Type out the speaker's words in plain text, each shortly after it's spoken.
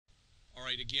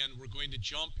right, again, we're going to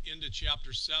jump into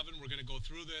Chapter 7. We're going to go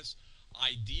through this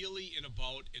ideally in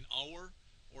about an hour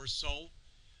or so.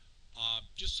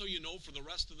 Just so you know, for the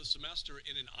rest of the semester,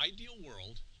 in an ideal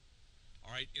world,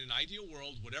 all right, in an ideal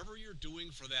world, whatever you're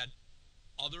doing for that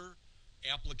other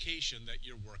application that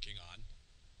you're working on,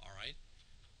 all right,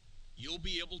 you'll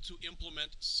be able to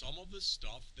implement some of the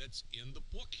stuff that's in the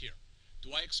book here.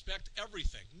 Do I expect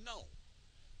everything? No.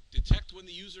 Detect when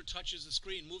the user touches the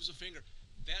screen, moves a finger.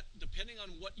 That, depending on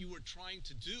what you were trying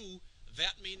to do,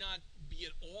 that may not be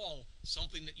at all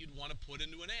something that you'd want to put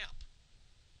into an app.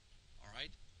 All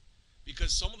right?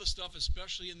 Because some of the stuff,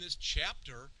 especially in this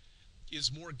chapter,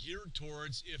 is more geared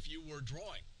towards if you were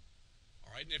drawing.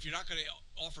 All right? And if you're not going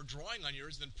to offer drawing on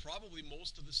yours, then probably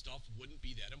most of the stuff wouldn't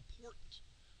be that important.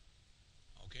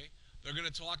 Okay? They're going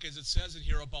to talk, as it says in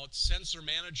here, about sensor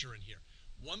manager in here.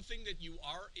 One thing that you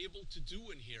are able to do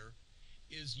in here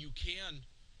is you can,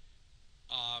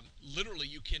 literally,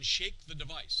 you can shake the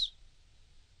device.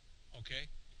 Okay?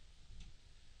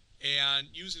 And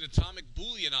use an atomic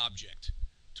Boolean object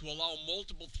to allow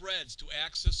multiple threads to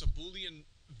access a Boolean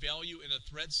value in a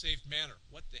thread-safe manner.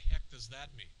 What the heck does that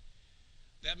mean?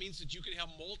 That means that you can have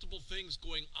multiple things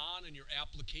going on in your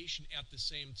application at the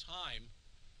same time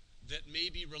that may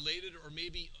be related or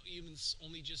maybe even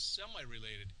only just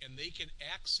semi-related, and they can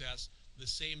access the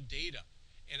same data.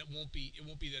 And it won't be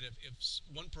that if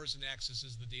one person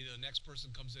accesses the data, the next person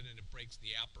comes in and it breaks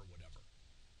the app or whatever.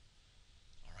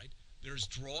 All right? There's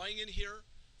drawing in here,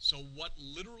 so what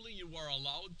literally you are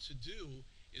allowed to do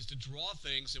is to draw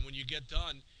things, and when you get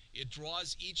done, it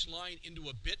draws each line into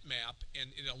a bitmap,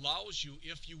 and it allows you,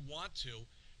 if you want to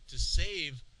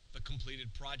save the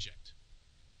completed project.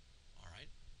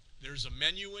 There's a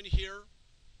menu in here,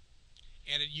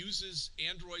 and it uses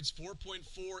Android's 4.4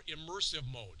 immersive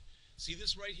mode. See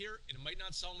this right here? And it might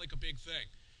not sound like a big thing,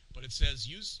 but it says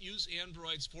use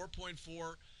Android's 4.4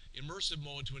 immersive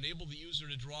mode to enable the user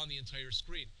to draw on the entire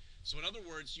screen. So in other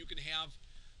words, you can have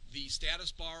the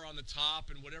status bar on the top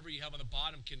and whatever you have on the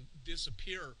bottom can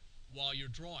disappear while you're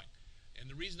drawing. And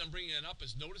the reason I'm bringing it up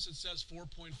is notice it says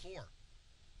 4.4.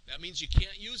 That means you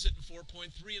can't use it in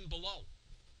 4.3 and below.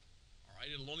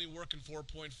 It'll only work in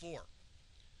 4.4.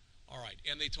 All right,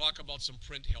 and they talk about some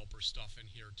print helper stuff in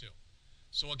here too.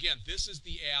 So again, this is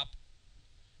the app.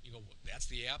 You go, well, that's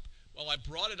the app? Well, I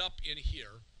brought it up in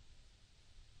here.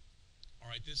 All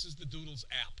right, this is the Doodles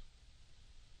app.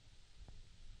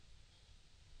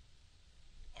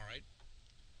 All right.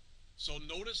 So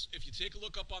notice, if you take a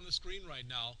look up on the screen right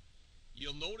now,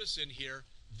 you'll notice in here,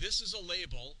 this is a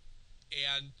label,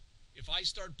 and if I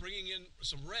start bringing in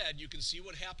some red, you can see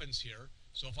what happens here.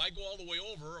 So if I go all the way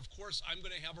over, of course, I'm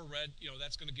going to have a red,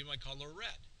 that's going to give my color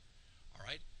red. All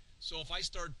right? So if I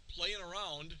start playing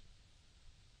around,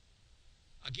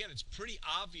 again, it's pretty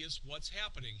obvious what's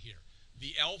happening here.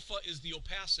 The alpha is the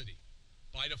opacity.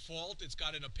 By default, it's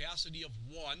got an opacity of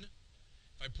 1.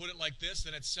 If I put it like this,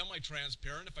 then it's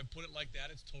semi-transparent. If I put it like that,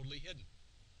 it's totally hidden.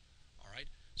 All right?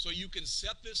 So you can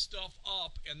set this stuff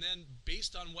up, and then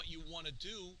based on what you want to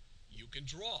do, you can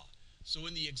draw. So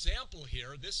in the example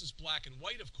here, this is black and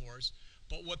white, of course,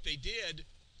 but what they did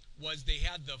was they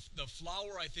had the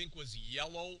flower, I think, was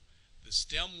yellow, the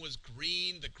stem was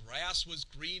green, the grass was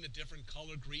green, a different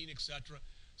color, green, etc.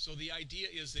 So the idea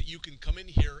is that you can come in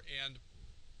here and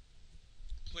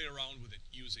play around with it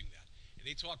using that. And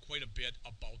they talk quite a bit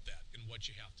about that and what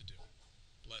you have to do.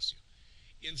 Bless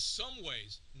you. In some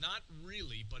ways, not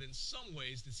really, but in some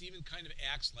ways, this even kind of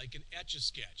acts like an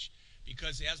Etch-a-Sketch.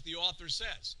 Because as the author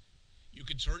says, you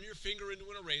can turn your finger into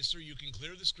an eraser, you can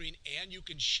clear the screen, and you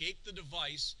can shake the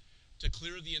device to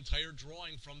clear the entire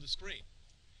drawing from the screen.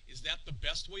 Is that the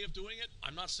best way of doing it?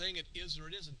 I'm not saying it is or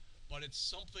it isn't, but it's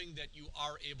something that you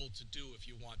are able to do if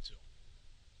you want to.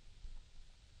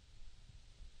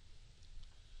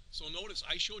 So notice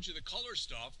I showed you the color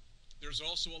stuff. There's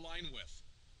also a line width.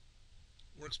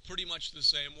 Works pretty much the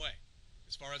same way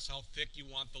as far as how thick you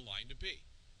want the line to be.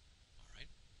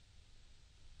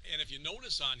 And if you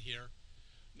notice on here,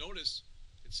 notice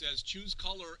it says choose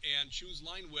color and choose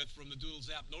line width from the Doodles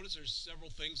app. Notice there's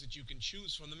several things that you can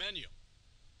choose from the menu.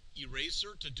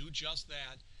 Eraser to do just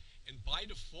that. And by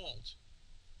default,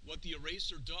 what the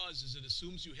eraser does is it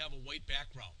assumes you have a white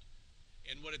background.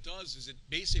 And what it does is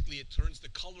it turns the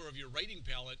color of your writing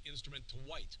palette instrument to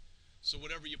white. So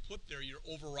whatever you put there, you're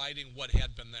overriding what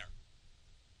had been there.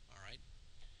 All right?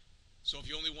 So if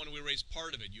you only want to erase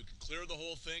part of it, you can clear the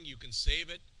whole thing, you can save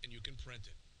it, and you can print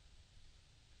it.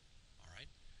 All right?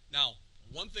 Now,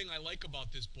 one thing I like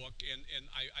about this book, and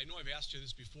I know I've asked you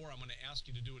this before, I'm going to ask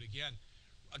you to do it again.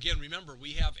 Again, remember,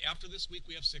 we have, after this week,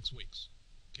 we have 6 weeks.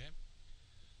 Okay?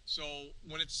 So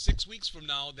when it's 6 weeks from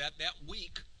now, that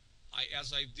week,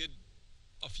 as I did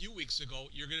a few weeks ago,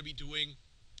 you're going to be doing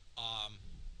um,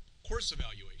 course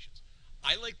evaluations.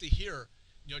 I like to hear,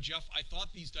 Jeff, I thought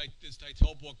this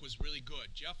Ditel book was really good.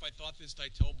 Jeff, I thought this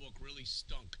Ditel book really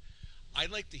stunk. I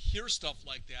like to hear stuff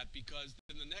like that because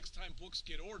then the next time books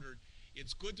get ordered,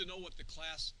 it's good to know what the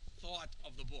class thought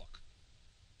of the book.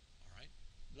 All right.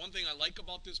 One thing I like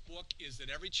about this book is that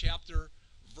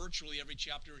virtually every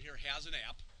chapter here has an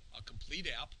app, a complete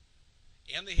app,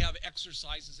 and they have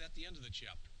exercises at the end of the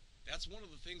chapter. That's one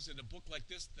of the things in a book like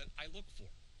this that I look for,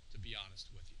 to be honest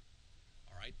with you.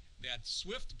 All right. That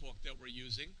Swift book that we're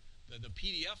using, the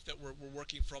PDF that we're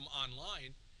working from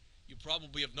online, you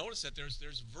probably have noticed that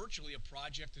there's virtually a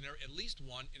project in there, at least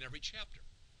one in every chapter.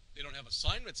 They don't have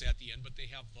assignments at the end, but they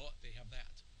have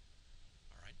that.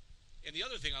 All right. And the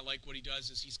other thing I like what he does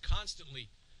is he's constantly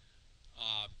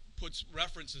puts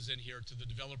references in here to the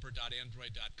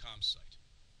developer.android.com site.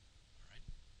 All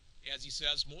right. As he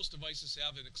says, most devices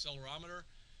have an accelerometer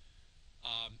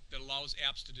that allows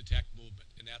apps to detect movement,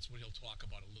 and that's what he'll talk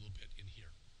about a little bit in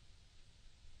here.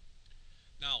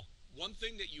 Now, one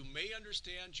thing that you may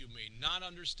understand, you may not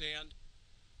understand,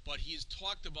 but he's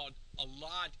talked about a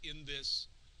lot in this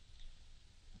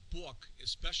book,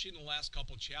 especially in the last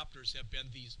couple chapters, have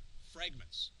been these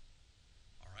fragments.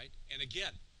 All right? And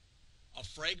again, a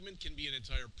fragment can be an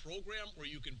entire program, or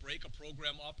you can break a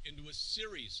program up into a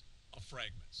series of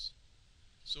fragments.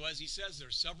 So as he says, there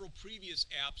are several previous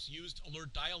apps used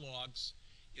alert dialogues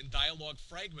in dialogue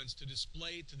fragments to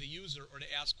display to the user or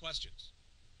to ask questions.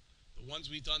 The ones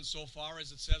we've done so far,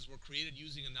 as it says, were created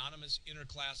using anonymous inner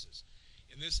classes.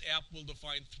 And this app will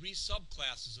define 3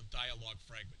 subclasses of dialogue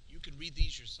fragment. You can read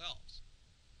these yourselves.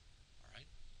 All right?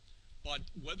 But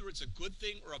whether it's a good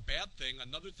thing or a bad thing,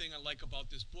 another thing I like about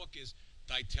this book is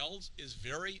Ditel's is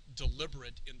very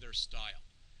deliberate in their style.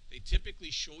 They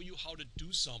typically show you how to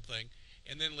do something,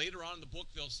 and then later on in the book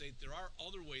they'll say there are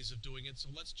other ways of doing it, so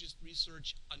let's just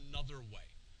research another way.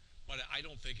 But I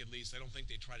don't think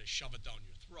they try to shove it down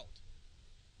your throat.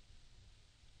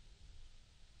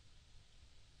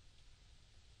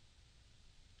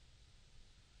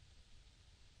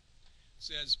 It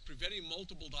says, preventing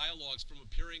multiple dialogues from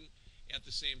appearing at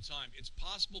the same time. It's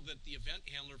possible that the event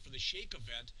handler for the shake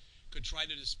event could try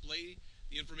to display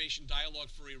the information dialog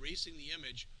for erasing the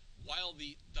image while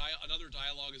another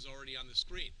dialogue is already on the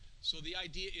screen. So the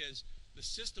idea is the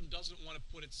system doesn't want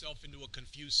to put itself into a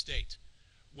confused state.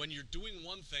 When you're doing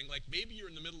one thing, like maybe you're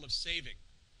in the middle of saving,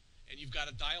 and you've got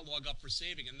a dialogue up for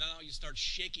saving, and now you start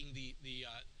shaking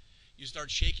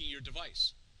your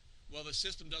device. Well, the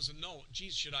system doesn't know.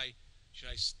 Geez, should I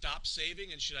stop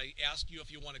saving, and should I ask you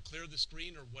if you want to clear the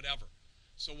screen or whatever?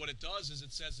 So what it does is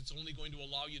it says it's only going to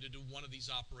allow you to do one of these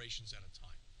operations at a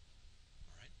time.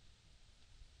 All right.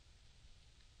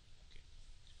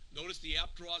 Okay. Notice the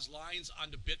app draws lines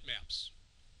onto bitmaps.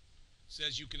 It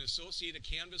says you can associate a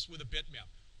canvas with a bitmap.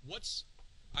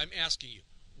 I'm asking you,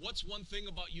 what's one thing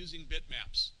about using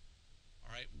bitmaps?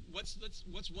 All right, what's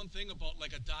one thing about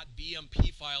like a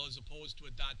 .bmp file as opposed to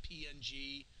a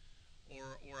 .png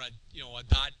or a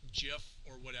 .gif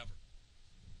or whatever?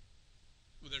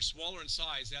 Well, they're smaller in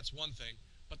size, that's one thing,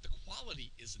 but the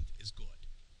quality isn't as good.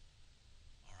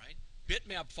 All right,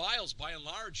 bitmap files, by and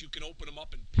large, you can open them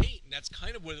up in Paint, and that's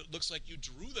kind of what it looks like you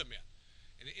drew them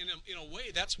in. And in a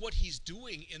way, that's what he's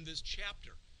doing in this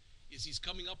chapter, is he's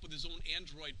coming up with his own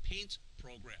Android Paint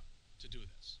program to do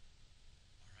this.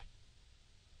 All right.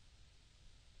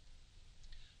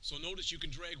 So notice you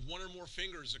can drag one or more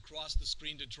fingers across the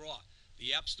screen to draw.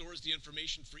 The app stores the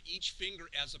information for each finger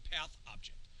as a path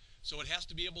object. So it has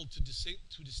to be able to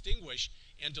distinguish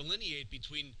and delineate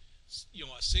between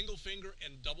a single finger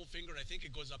and double finger, and I think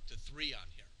it goes up to 3 on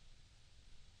here.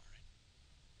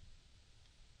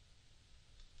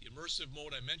 The immersive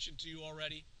mode I mentioned to you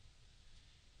already.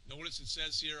 Notice it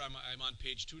says here, I'm on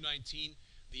page 219,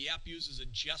 the app uses a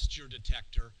gesture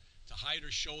detector to hide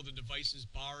or show the device's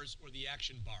bars or the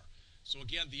action bar. So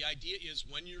again, the idea is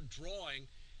when you're drawing,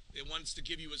 it wants to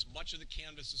give you as much of the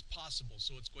canvas as possible,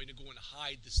 so it's going to go and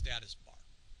hide the status bar.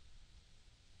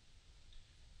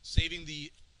 Saving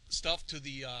the stuff to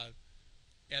the,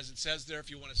 as it says there,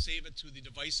 if you want to save it to the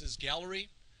device's gallery,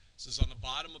 this is on the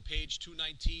bottom of page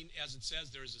 219. As it says,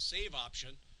 there is a save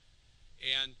option.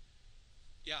 And,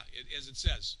 yeah, as it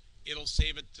says, it'll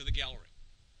save it to the gallery.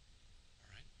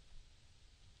 All right.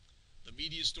 The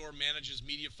media store manages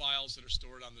media files that are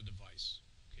stored on the device.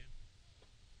 Okay.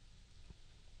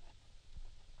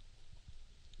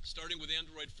 Starting with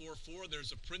Android 4.4,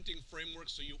 there's a printing framework,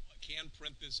 so you can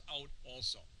print this out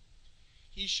also.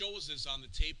 He shows this on the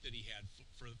tape that he had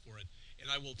for it.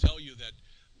 And I will tell you that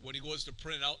when he goes to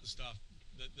print it out and stuff,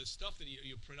 the stuff that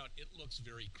you print out, it looks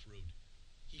very crude.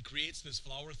 He creates this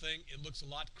flower thing. It looks a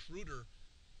lot cruder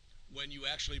when you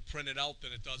actually print it out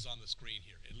than it does on the screen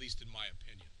here, at least in my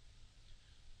opinion.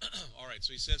 All right,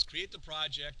 so he says create the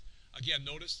project. Again,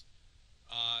 notice,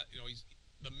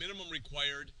 the minimum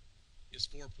required is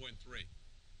 4.3.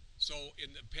 So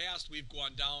in the past, we've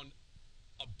gone down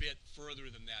a bit further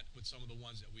than that with some of the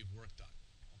ones that we've worked on.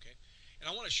 Okay, and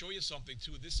I want to show you something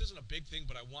too. This isn't a big thing,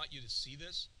 but I want you to see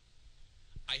this.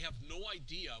 I have no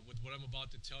idea with what I'm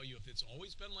about to tell you if it's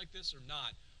always been like this or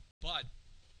not, but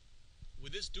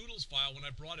with this doodles file, when I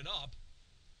brought it up,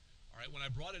 all right, when I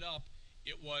brought it up,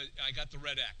 I got the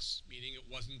red X, meaning it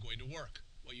wasn't going to work.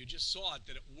 Well, you just saw it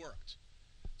that it worked.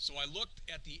 So I looked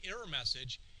at the error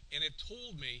message, and it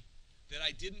told me that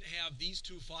I didn't have these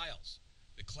two files,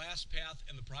 the class path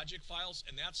and the project files,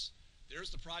 and there's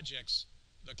the projects,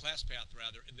 the class path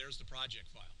rather, and there's the project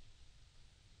file.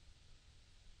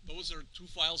 Those are two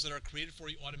files that are created for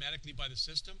you automatically by the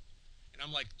system. And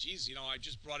I'm like, geez, I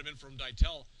just brought them in from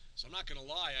Dytel, so I'm not going to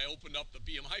lie. I opened up the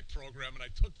BMI program and I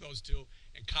took those two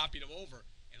and copied them over.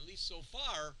 And at least so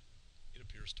far, it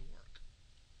appears to work.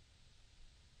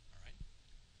 All right.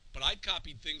 But I'd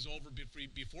copied things over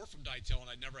before from Dytel,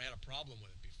 and I'd never had a problem with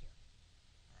it before.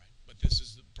 All right. But this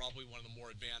is probably one of the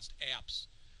more advanced apps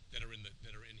that are in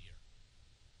here.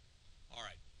 All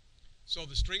right. So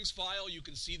the strings file, you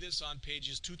can see this on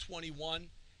pages 221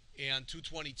 and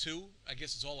 222. I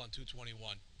guess it's all on 221.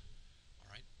 All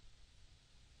right.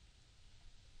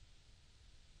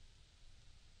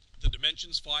 The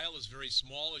dimensions file is very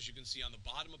small, as you can see on the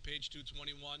bottom of page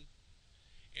 221.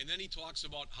 And then he talks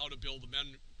about how to build the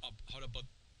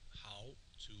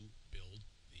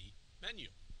menu.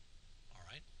 All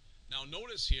right. Now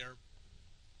notice here,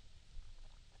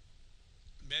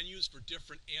 menus for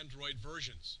different Android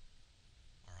versions.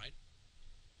 All right.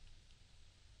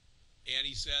 And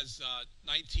he says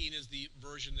 19 is the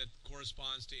version that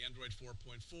corresponds to Android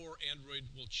 4.4. Android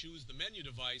will choose the menu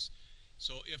device.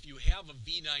 So if you have a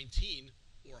V19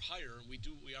 or higher, and we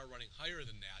are running higher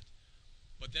than that,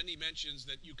 but then he mentions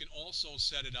that you can also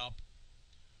set it up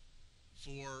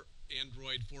for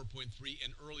Android 4.3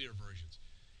 and earlier versions.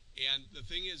 And the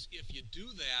thing is, if you do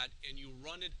that and you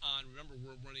run it on, remember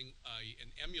we're running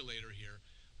an emulator here,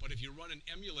 but if you run an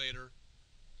emulator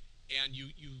and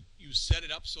you set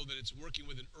it up so that it's working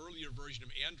with an earlier version of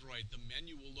Android, the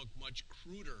menu will look much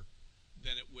cruder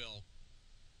than it will,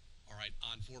 all right,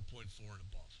 on 4.4 and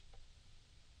above.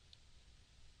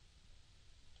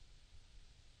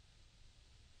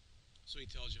 So he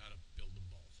tells you how to build them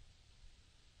both.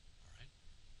 All right.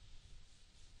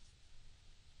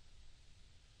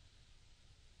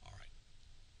 All right.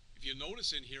 If you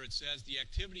notice in here, it says the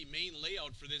activity main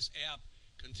layout for this app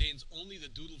contains only the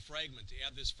doodle fragment to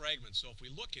add this fragment. So if we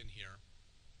look in here,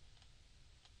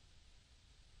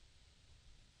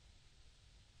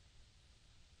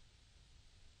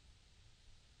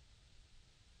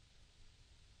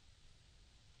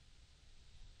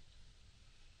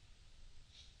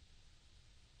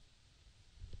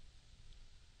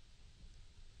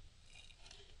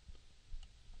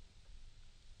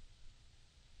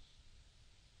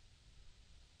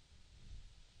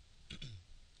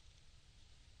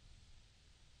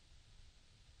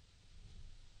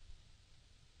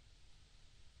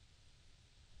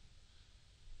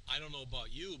 I don't know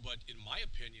about you, but in my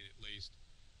opinion at least,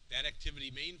 that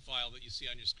activity main file that you see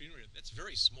on your screen right, that's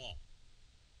very small.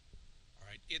 All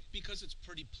right, because it's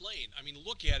pretty plain. I mean,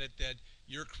 look at it, that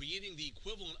you're creating the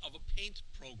equivalent of a paint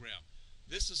program.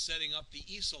 This is setting up the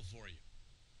easel for you.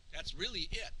 That's really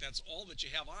it. That's all that you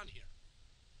have on here.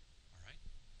 All right.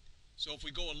 So if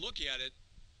we go and look at it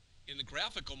in the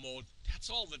graphical mode, that's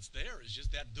all that's there is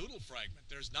just that doodle fragment.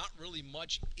 There's not really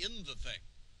much in the thing.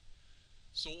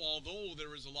 So although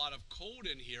there is a lot of code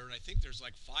in here, and I think there's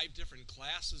like 5 different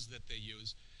classes that they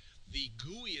use, the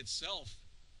GUI itself,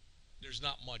 there's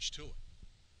not much to it.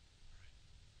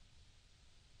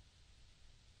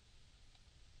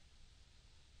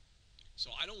 So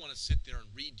I don't want to sit there and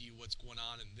read to you what's going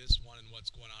on in this one and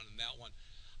what's going on in that one.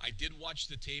 I did watch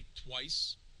the tape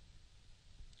twice,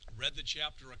 read the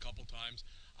chapter a couple times.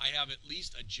 I have at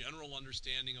least a general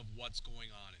understanding of what's going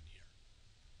on in here.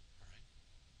 All right.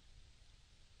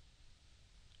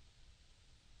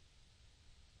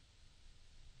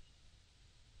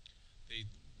 They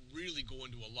really go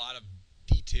into a lot of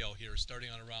detail here, starting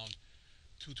on around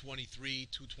 223,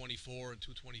 224, and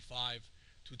 225.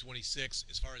 226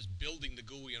 as far as building the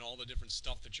GUI and all the different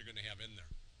stuff that you're going to have in there.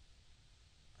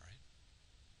 All right.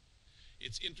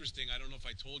 It's interesting. I don't know if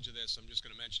I told you this. I'm just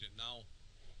going to mention it now.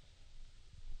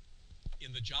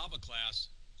 In the Java class,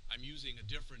 I'm using a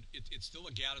different, it's still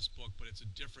a Gaddis book, but it's a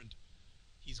different,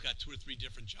 he's got 2 or 3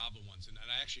 different Java ones. And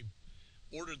I actually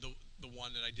ordered the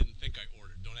one that I didn't think I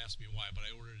ordered. Don't ask me why, but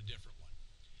I ordered a different one.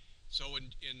 So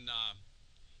in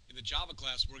the Java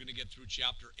class, we're going to get through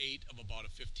chapter 8 of about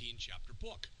a 15 chapter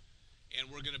book. And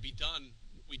we're going to be done,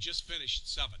 we just finished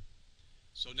 7.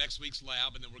 So next week's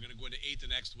lab, and then we're going to go into 8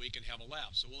 the next week and have a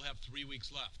lab. So we'll have 3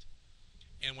 weeks left.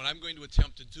 And what I'm going to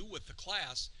attempt to do with the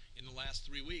class in the last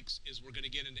 3 weeks is we're going to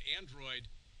get into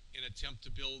Android and attempt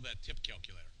to build that tip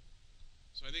calculator.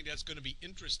 So I think that's going to be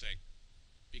interesting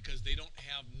because they don't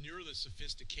have near the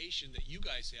sophistication that you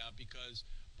guys have, because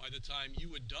by the time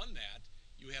you had done that,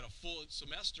 you had a full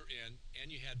semester in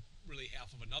and you had really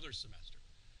half of another semester.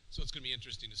 So it's going to be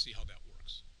interesting to see how that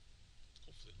works.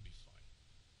 Hopefully it'll be fine.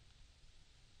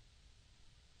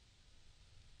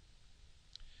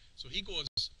 So he goes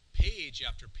page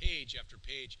after page after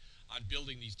page on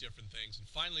building these different things. And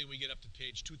finally we get up to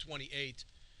page 228.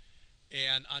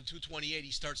 And on 228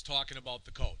 he starts talking about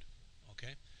the code.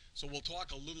 Okay? So we'll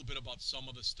talk a little bit about some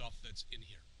of the stuff that's in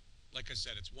here. Like I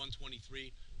said, it's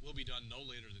 1:23. We'll be done no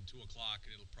later than 2 o'clock,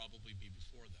 and it'll probably be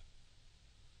before then.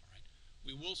 All right.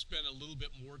 We will spend a little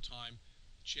bit more time.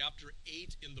 Chapter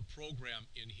 8 in the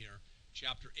program in here.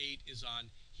 Chapter 8 is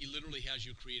on, he literally has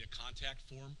you create a contact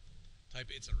form type.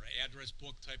 It's an address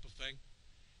book type of thing.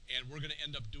 And we're going to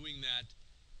end up doing that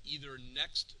either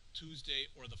next Tuesday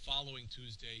or the following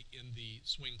Tuesday in the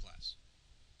swing class.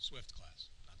 Swift class,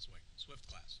 not swing, Swift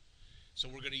class. So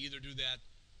we're going to either do that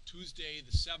Tuesday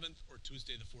the 7th or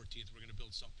Tuesday the 14th. We're going to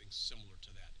build something similar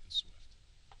to that in Swift.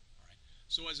 All right.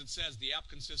 So as it says, the app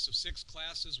consists of 6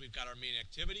 classes. We've got our main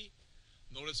activity.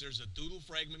 Notice there's a doodle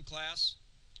fragment class,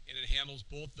 and it handles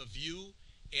both the view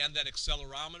and that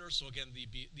accelerometer. So again,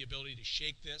 the ability to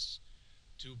shake this,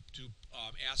 to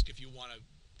ask if you want to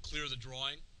clear the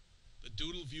drawing. The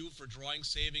doodle view for drawing,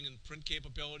 saving, and print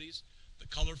capabilities. The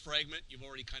color fragment, you've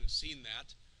already kind of seen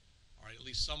that. All right, at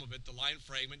least some of it. The line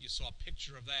fragment, you saw a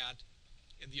picture of that.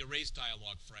 And the erase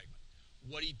dialog fragment.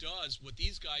 What he does, what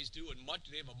these guys do, and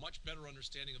they have a much better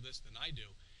understanding of this than I do,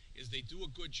 is they do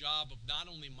a good job of not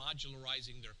only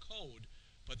modularizing their code,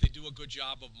 but they do a good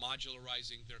job of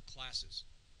modularizing their classes.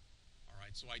 All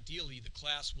right, so ideally the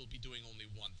class will be doing only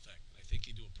one thing. And I think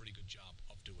they do a pretty good job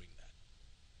of doing that.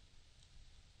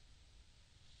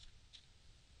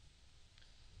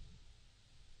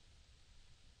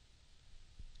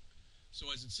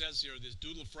 So as it says here, this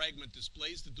doodle fragment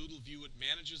displays the doodle view. It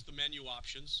manages the menu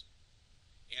options,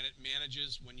 and it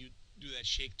manages when you do that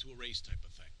shake to erase type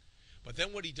of thing. But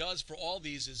then what he does for all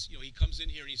these is, he comes in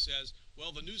here and he says,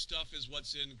 well, the new stuff is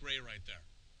what's in gray right there.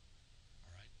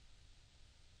 All right.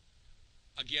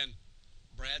 Again,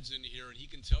 Brad's in here, and he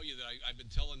can tell you that I've been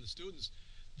telling the students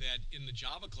that in the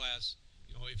Java class,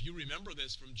 if you remember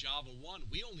this from Java 1,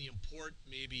 we only import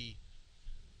maybe,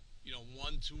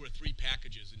 1, 2, or 3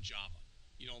 packages in Java.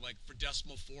 Like for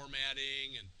decimal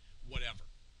formatting and whatever.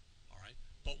 All right.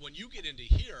 But when you get into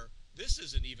here, this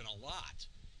isn't even a lot.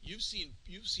 You've seen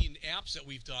apps that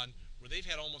we've done where they've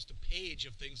had almost a page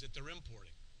of things that they're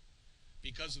importing.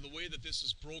 Because of the way that this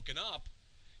is broken up,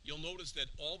 you'll notice that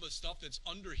all the stuff that's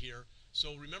under here,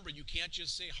 so remember, you can't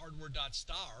just say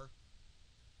hardware.star,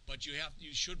 but you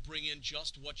should bring in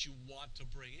just what you want to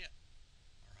bring in.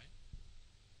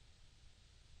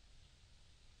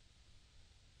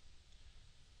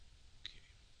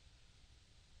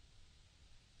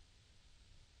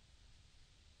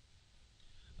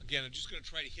 Again, I'm just going to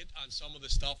try to hit on some of the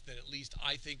stuff that at least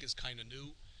I think is kind of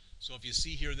new. So if you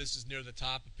see here, this is near the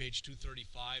top of page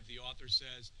 235. The author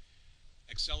says,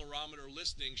 accelerometer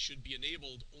listening should be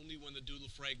enabled only when the doodle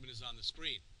fragment is on the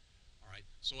screen. All right.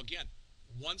 So again,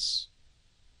 once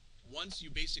you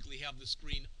basically have the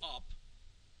screen up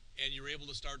and you're able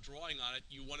to start drawing on it,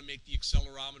 you want to make the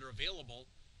accelerometer available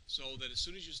so that as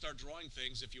soon as you start drawing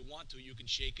things, if you want to, you can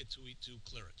shake it to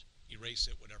clear it, erase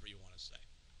it, whatever you want to say.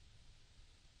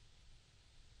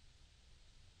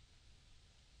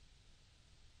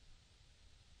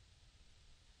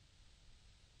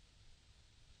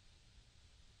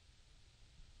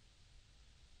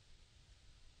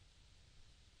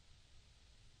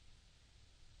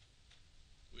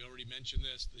 We already mentioned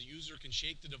this. The user can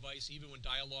shake the device even when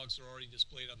dialogues are already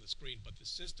displayed on the screen, but the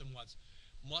system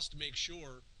must make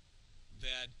sure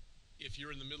that if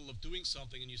you're in the middle of doing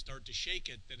something and you start to shake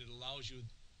it, that it allows you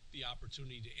the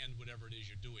opportunity to end whatever it is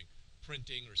you're doing,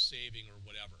 printing or saving or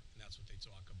whatever, and that's what they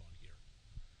talk about here.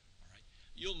 All right.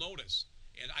 You'll notice,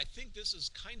 and I think this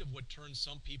is kind of what turns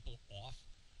some people off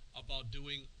about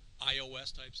doing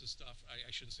iOS types of stuff. I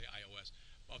shouldn't say iOS,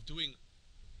 of doing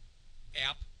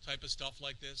app type of stuff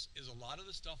like this is a lot of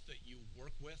the stuff that you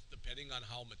work with, depending on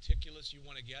how meticulous you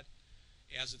want to get,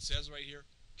 as it says right here,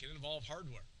 can involve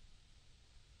hardware.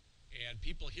 And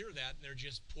people hear that and they're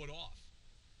just put off.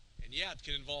 And yeah, it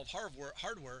can involve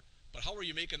hardware, but how are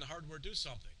you making the hardware do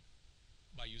something?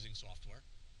 By using software.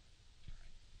 All right.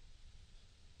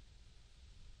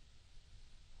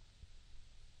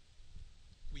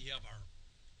 We have our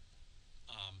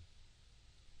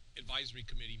advisory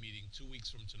committee meeting 2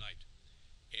 weeks from tonight.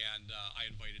 And I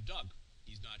invited Doug.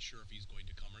 He's not sure if he's going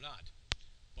to come or not.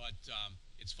 But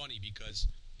it's funny because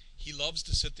he loves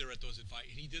to sit there at those and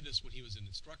he did this when he was an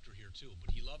instructor here too,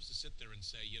 but he loves to sit there and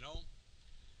say,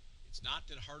 it's not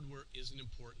that hardware isn't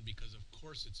important, because of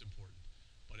course it's important,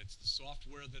 but it's the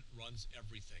software that runs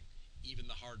everything,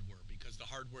 even the hardware, because the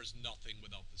hardware is nothing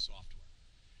without the software.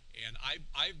 And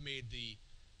I've made the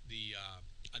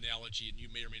analogy, and you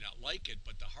may or may not like it,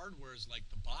 but the hardware is like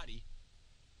the body,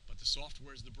 but the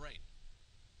software is the brain.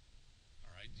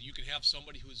 All right, you can have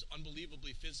somebody who's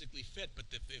unbelievably physically fit,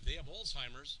 but if they have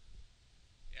Alzheimer's,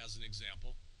 as an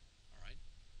example, all right,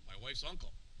 my wife's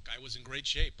uncle, guy was in great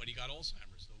shape, but he got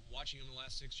Alzheimer's. So watching him the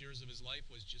last 6 years of his life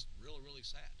was just really, really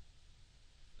sad.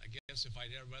 I guess if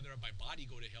I'd rather have my body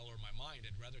go to hell or my mind,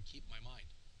 I'd rather keep my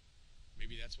mind.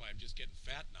 Maybe that's why I'm just getting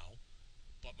fat now,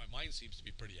 but my mind seems to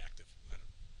be pretty active. I don't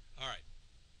know. All right.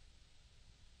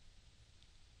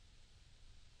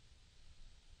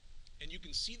 And you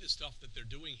can see the stuff that they're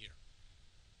doing here.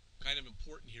 Kind of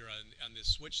important here on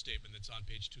this switch statement that's on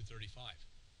page 235.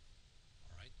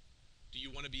 All right. Do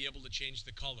you want to be able to change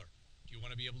the color? Do you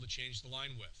want to be able to change the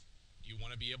line width? Do you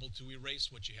want to be able to erase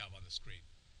what you have on the screen?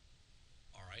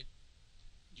 All right.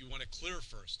 Do you want to clear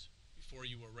first before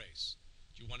you erase?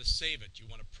 Do you want to save it? Do you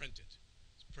want to print it?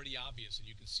 It's pretty obvious, and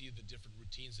you can see the different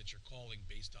routines that you're calling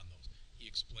based on those. He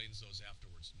explains those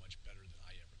afterwards much better than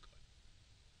I ever could.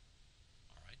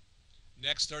 All right.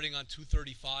 Next, starting on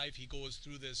 235, he goes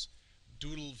through this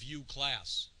doodle view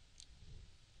class.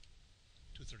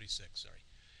 236, sorry.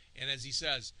 And as he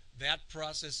says, that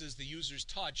processes the user's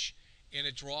touch and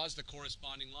it draws the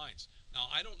corresponding lines. Now,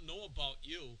 I don't know about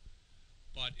you,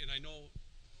 and I know,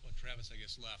 well, Travis, I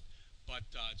guess, left, but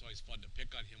it's always fun to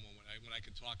pick on him when I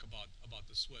can talk about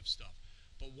the Swift stuff.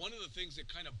 But one of the things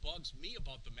that kind of bugs me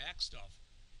about the Mac stuff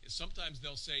is sometimes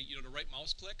they'll say, the right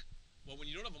mouse click. Well, when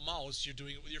you don't have a mouse, you're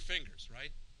doing it with your fingers,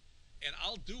 right? And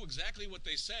I'll do exactly what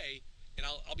they say, and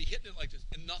I'll be hitting it like this,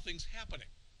 and nothing's happening.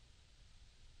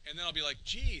 And then I'll be like,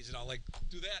 geez, and I'll like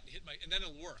do that and hit and then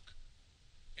it'll work.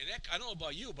 And that, I don't know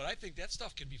about you, but I think that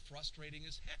stuff can be frustrating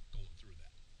as heck going through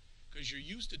that. Because you're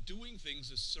used to doing things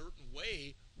a certain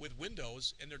way with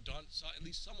Windows, and they're done, so at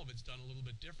least some of it's done a little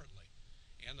bit differently.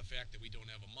 And the fact that we don't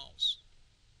have a mouse.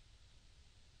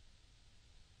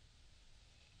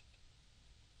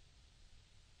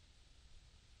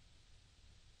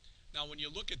 Now, when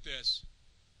you look at this,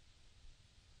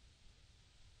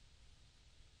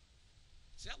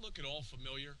 does that look at all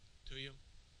familiar to you?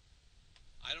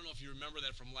 I don't know if you remember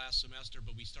that from last semester,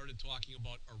 but we started talking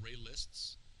about array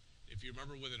lists. If you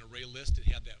remember, with an array list,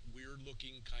 it had that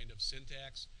weird-looking kind of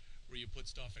syntax where you put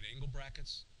stuff in angle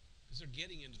brackets, because they're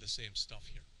getting into the same stuff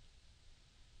here.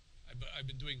 I've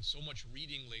been doing so much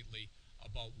reading lately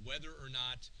about whether or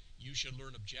not you should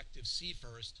learn Objective-C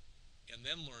first and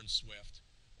then learn Swift,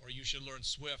 or you should learn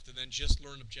Swift and then just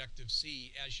learn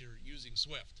Objective-C as you're using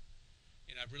Swift.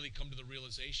 And I've really come to the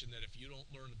realization that if you don't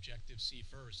learn Objective-C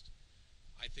first,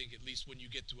 I think at least when you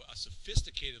get to a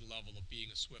sophisticated level of being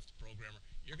a Swift programmer,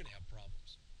 you're going to have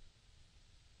problems.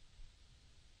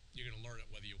 You're going to learn it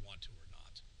whether you want to or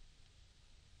not.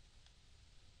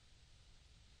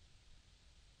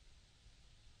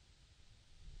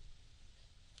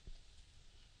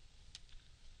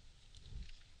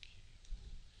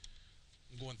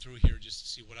 I'm going through here just to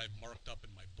see what I've marked up in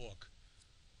my book.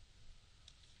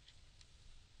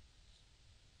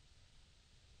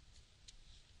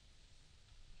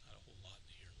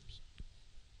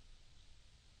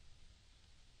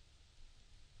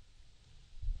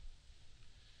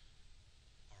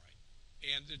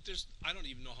 And I don't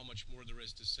even know how much more there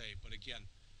is to say, but again,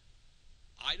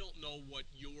 I don't know what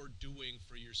you're doing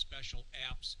for your special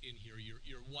apps in here,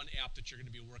 your one app that you're going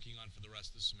to be working on for the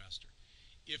rest of the semester.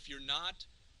 If you're not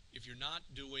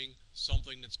doing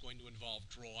something that's going to involve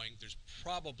drawing, there's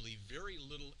probably very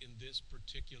little in this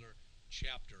particular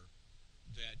chapter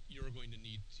that you're going to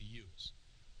need to use.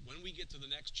 When we get to the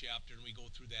next chapter and we go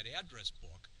through that address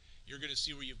book, you're going to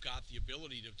see where you've got the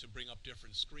ability to bring up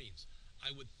different screens. I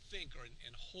would think,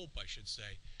 and hope, I should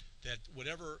say, that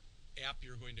whatever app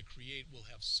you're going to create will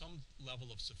have some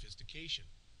level of sophistication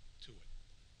to it.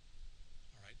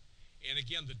 All right? And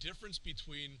again, the difference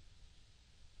between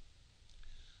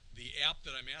the app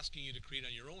that I'm asking you to create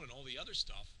on your own and all the other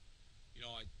stuff,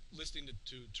 listening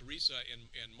to Teresa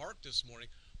and Mark this morning,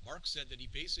 Mark said that he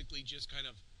basically just kind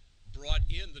of brought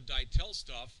in the Dytel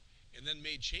stuff and then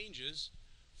made changes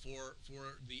for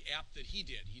the app that he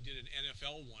did. He did an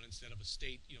NFL one instead of a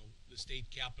state, the state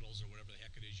capitals or whatever the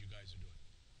heck it is you guys are doing.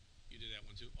 You did that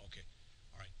one too? Okay.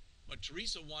 All right. But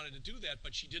Teresa wanted to do that,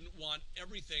 but she didn't want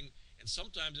everything, and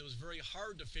sometimes it was very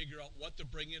hard to figure out what to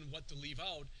bring in, what to leave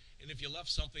out, and if you left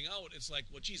something out, it's like,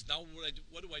 well, geez, now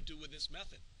what do I do with this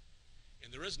method?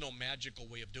 And there is no magical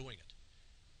way of doing it.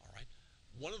 All right.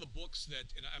 One of the books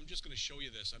that, and I'm just going to show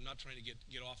you this. I'm not trying to get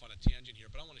off on a tangent here,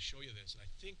 but I want to show you this, and I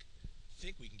think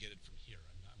we can get it from here.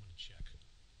 I'm going to check.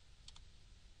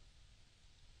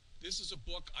 This is a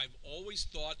book I've always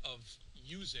thought of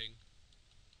using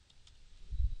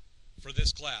for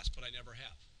this class, but I never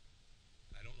have.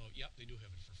 I don't know. Yep, they do have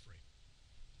it for free.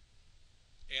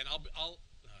 And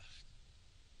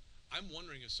I'm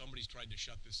wondering if somebody's tried to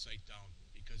shut this site down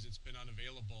because it's been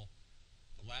unavailable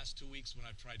the last 2 weeks when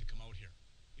I've tried to come out here.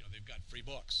 They've got free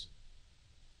books.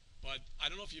 But I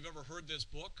don't know if you've ever heard this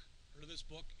book. Heard of this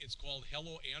book? It's called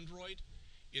Hello Android.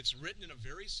 It's written in a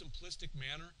very simplistic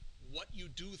manner. What you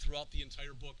do throughout the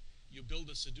entire book, you build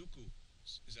a Sudoku.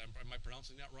 Am I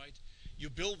pronouncing that right? You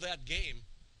build that game,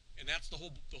 and that's the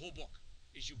whole book.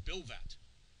 Is you build that.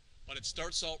 But it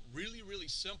starts out really, really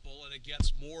simple, and it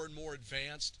gets more and more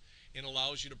advanced, and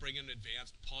allows you to bring in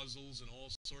advanced puzzles and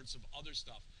all sorts of other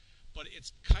stuff. But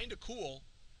it's kind of cool.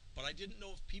 But I didn't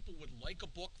know if people would like a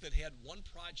book that had one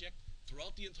project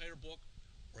throughout the entire book,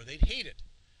 or they'd hate it.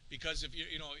 Because if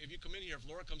you come in here, if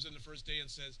Laura comes in the first day and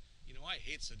says, I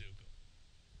hate Sudoku,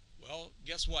 well,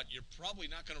 guess what? You're probably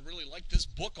not going to really like this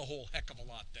book a whole heck of a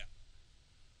lot then.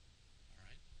 All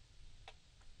right.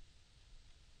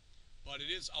 But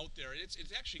it is out there. It's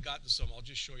actually gotten some. I'll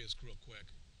just show you this real quick.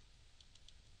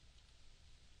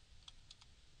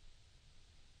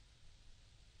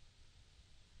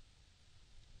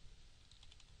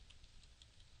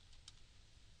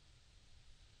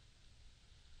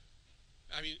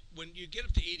 I mean, when you get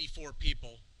up to 84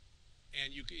 people,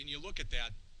 and you look at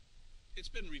that, it's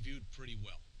been reviewed pretty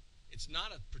well. It's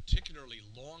not a particularly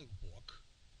long book.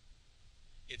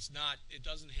 It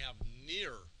doesn't have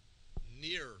near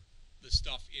the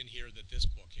stuff in here that this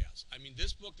book has. I mean,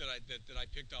 this book that I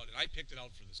picked out, and I picked it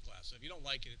out for this class. So if you don't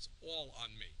like it, it's all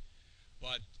on me.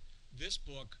 But this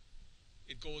book,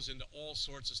 it goes into all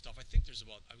sorts of stuff. I think there's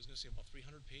about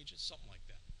 300 pages, something like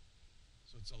that.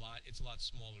 So it's a lot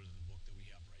smaller than the book that we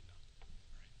have right now.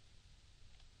 All right.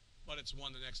 But it's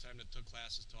one the next time that the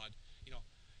class is taught.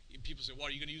 People say, well,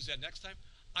 are you going to use that next time?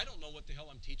 I don't know what the hell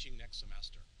I'm teaching next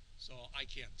semester, so I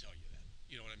can't tell you that.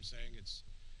 You know what I'm saying?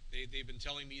 They've been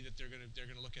telling me that they're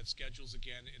gonna look at schedules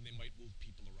again, and they might move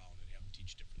people around and have them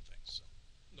teach different things. So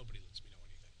nobody lets me know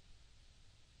anything.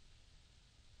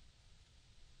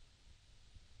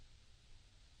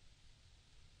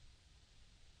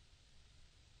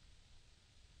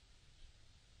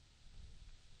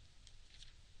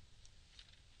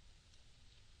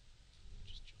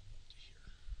 Just jump up to here.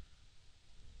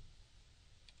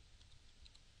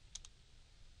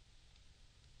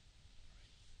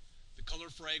 The color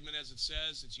fragment, as it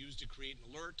says, it's used to create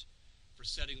an alert for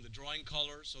setting the drawing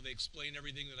color. So they explain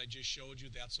everything that I just showed you.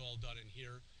 That's all done in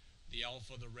here. The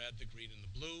alpha, the red, the green, and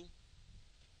the blue.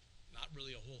 Not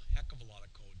really a whole heck of a lot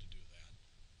of code to do that.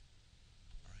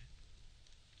 All right.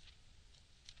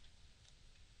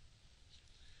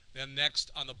 Then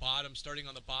next on the bottom, starting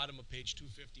on the bottom of page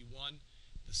 251,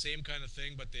 the same kind of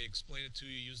thing, but they explain it to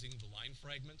you using the line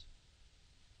fragment.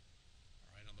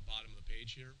 All right, on the bottom of the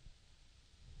page here.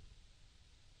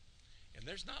 And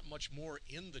there's not much more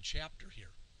in the chapter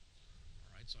here.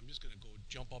 All right, so I'm just going to go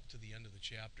jump up to the end of the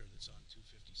chapter that's on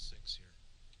 256 here.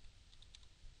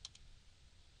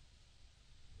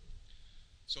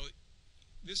 So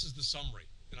this is the summary,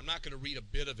 and I'm not going to read a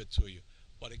bit of it to you.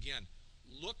 But again,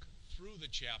 look through the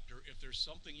chapter. If there's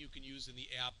something you can use in the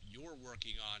app you're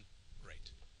working on,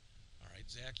 great. All right,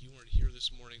 Zach, you weren't here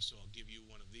this morning, so I'll give you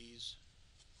one of these.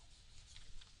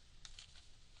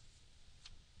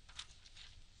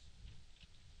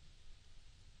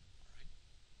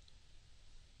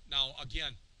 Now,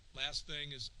 again, last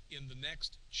thing is in the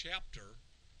next chapter,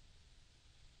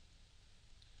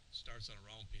 starts on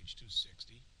around page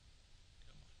 260.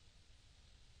 Come on.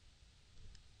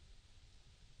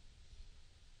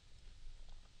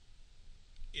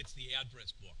 It's the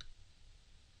address book.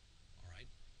 All right.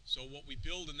 So what we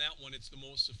build in that one, it's the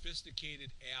most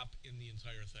sophisticated app in the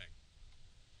entire thing.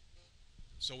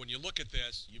 So when you look at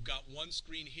this, you've got one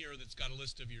screen here that's got a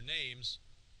list of your names.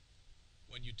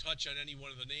 when you touch on any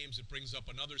one of the names, it brings up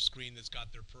another screen that's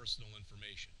got their personal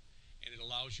information. And it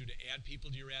allows you to add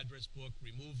people to your address book,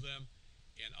 remove them,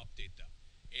 and update them.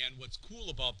 And what's cool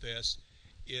about this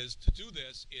is to do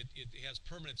this, it has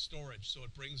permanent storage, so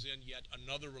it brings in yet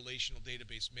another relational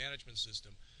database management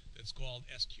system that's called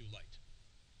SQLite.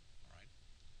 All right,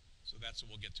 so that's what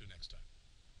we'll get to next time.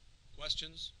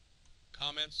 Questions?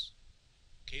 Comments?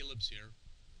 Caleb's here.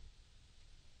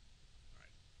 All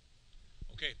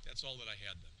right. Okay, that's all that I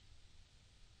had then.